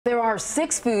There are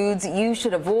 6 foods you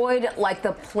should avoid like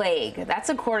the plague. That's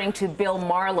according to Bill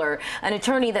Marler, an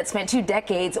attorney that spent 2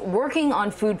 decades working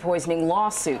on food poisoning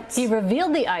lawsuits. He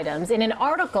revealed the items in an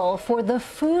article for the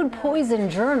Food Poison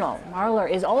Journal.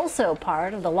 Marler is also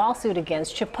part of the lawsuit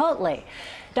against Chipotle.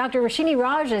 Dr. Roshini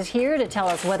Raj is here to tell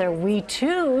us whether we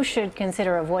too should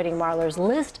consider avoiding Marler's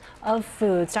list of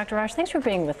foods. Dr. Raj, thanks for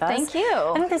being with us. Thank you.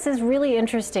 I think this is really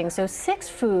interesting. So 6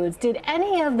 foods. Did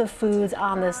any of the foods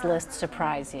on this list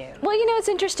surprise you? Well, you know, it's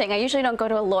interesting. I usually don't go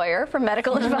to a lawyer for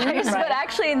medical advice, Right. but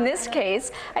actually in this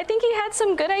case, I think he had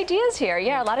some good ideas here.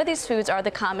 Yeah, a lot of these foods are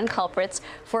the common culprits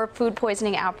for food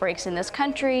poisoning outbreaks in this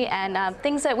country, and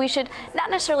things that we should not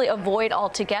necessarily avoid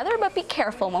altogether, but be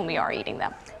careful when we are eating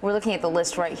them. We're looking at the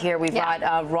list right here. We've got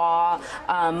raw,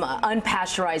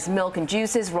 unpasteurized milk and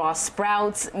juices, raw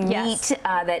sprouts, meat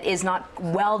that is not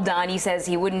well done. He says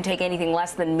he wouldn't take anything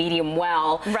less than medium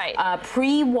well. Right.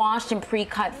 Pre-washed and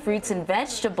pre-cut fruits and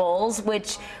vegetables,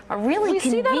 which are really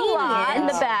convenient. We see that a lot in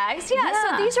the bags.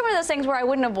 Yeah, so these are one of those things where I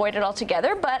wouldn't avoid it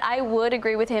altogether, but I would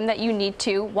agree with him that you need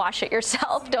to wash it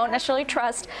yourself. Don't necessarily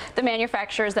trust the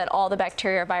manufacturers that all the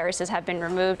bacteria or viruses have been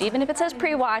removed. Even if it says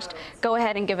pre-washed, go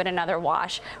ahead and give it another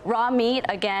wash. Raw meat,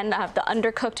 again, the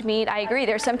undercooked meat, I agree.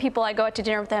 There's some people I go out to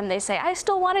dinner with them, they say, I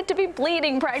still want it to be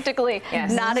bleeding practically.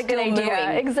 Yes, not a good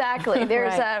idea. Exactly.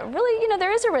 There's right. really, you know,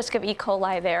 there is a risk of E.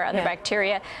 coli there, other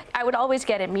bacteria. I would always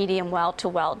get it medium well to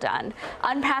well done.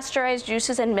 Unpasteurized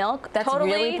juices and milk, that's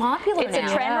totally really popular It's now.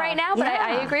 a trend right now, but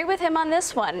I agree with him on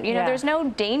this one. You know, there's no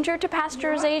danger to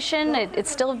pasteurization.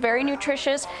 It's still very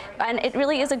nutritious, and it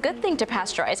really is a good thing to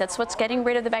pasteurize. That's what's getting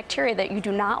rid of the bacteria that you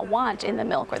do not want in the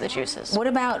milk or the juices. What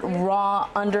about raw,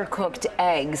 undercooked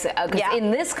eggs? Because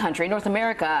in this country, North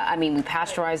America, I mean, we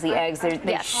pasteurize the eggs.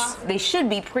 They should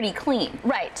be pretty clean.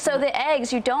 Right. So the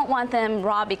eggs, you don't want them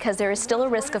raw because there is still a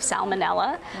risk of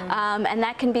salmonella, and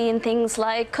that can be in things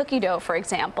like cookie dough, for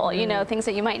example. You know, things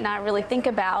that you might not really think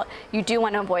about. You do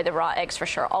want to avoid the raw eggs for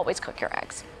sure. Always cook your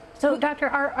eggs. So, Doctor,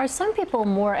 are some people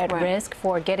more at risk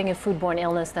for getting a foodborne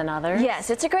illness than others? Yes,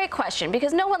 it's a great question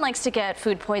because no one likes to get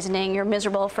food poisoning. You're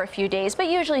miserable for a few days, but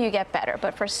usually you get better.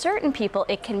 But for certain people,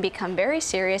 it can become very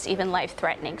serious, even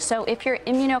life-threatening. So if you're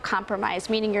immunocompromised,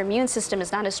 meaning your immune system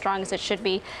is not as strong as it should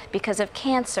be because of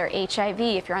cancer, HIV,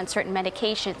 if you're on certain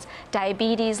medications,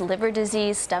 diabetes, liver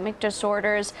disease, stomach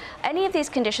disorders, any of these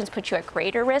conditions put you at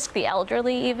greater risk, the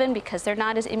elderly even, because they're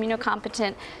not as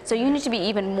immunocompetent. So you need to be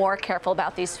even more careful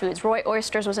about these foods. Roy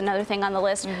oysters was another thing on the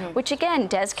list, which again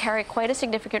does carry quite a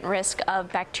significant risk of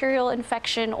bacterial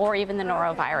infection or even the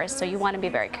norovirus, so you want to be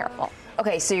very careful.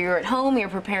 Okay, so you're at home, you're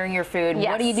preparing your food. Yes.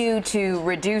 What do you do to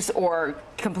reduce or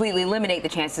completely eliminate the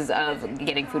chances of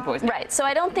getting food poisoning? Right, so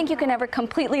I don't think you can ever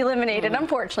completely eliminate it,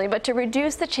 unfortunately, but to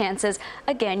reduce the chances,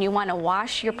 again, you want to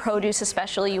wash your produce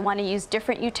especially. You want to use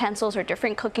different utensils or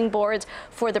different cooking boards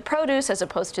for the produce as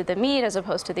opposed to the meat, as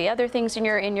opposed to the other things in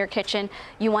your kitchen.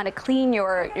 You want to clean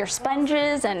your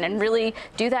sponges and really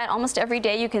do that almost every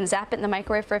day. You can zap it in the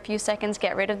microwave for a few seconds,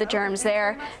 get rid of the germs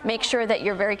there. Make sure that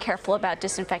you're very careful about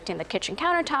disinfecting the kitchen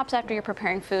countertops after you're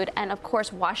preparing food, and of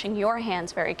course washing your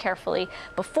hands very carefully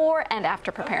before and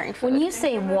after preparing food. When you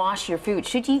say wash your food,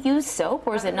 should you use soap,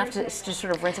 or is it enough to just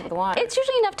sort of rinse it with water? It's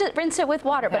usually enough to rinse it with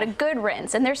water, but a good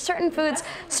rinse. And there's certain foods,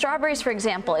 strawberries for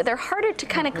example, they're harder to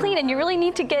kind of clean, and you really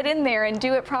need to get in there and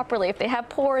do it properly. If they have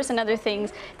pores and other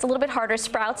things, it's a little bit harder.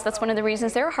 Sprouts, that's one of the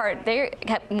reasons they're hard. They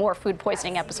have more food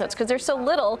poisoning episodes because they're so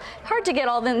little, hard to get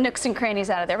all the nooks and crannies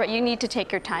out of there, but you need to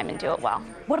take your time and do it well.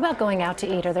 What about going out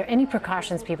to eat? Are there any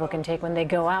precautions people can take when they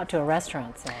go out to a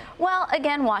restaurant, say? Well,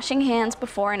 again, washing hands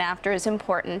before and after is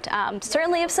important.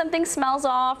 Certainly if something smells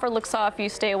off or looks off, you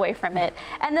stay away from it.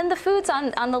 And then the foods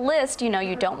on the list, you know,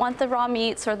 you don't want the raw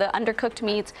meats or the undercooked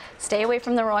meats. Stay away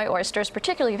from the raw oysters,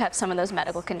 particularly if you have some of those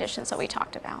medical conditions that we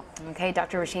talked about. Okay,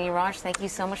 Dr. Roshini Raj, thank you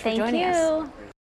so much for joining us. Thank you.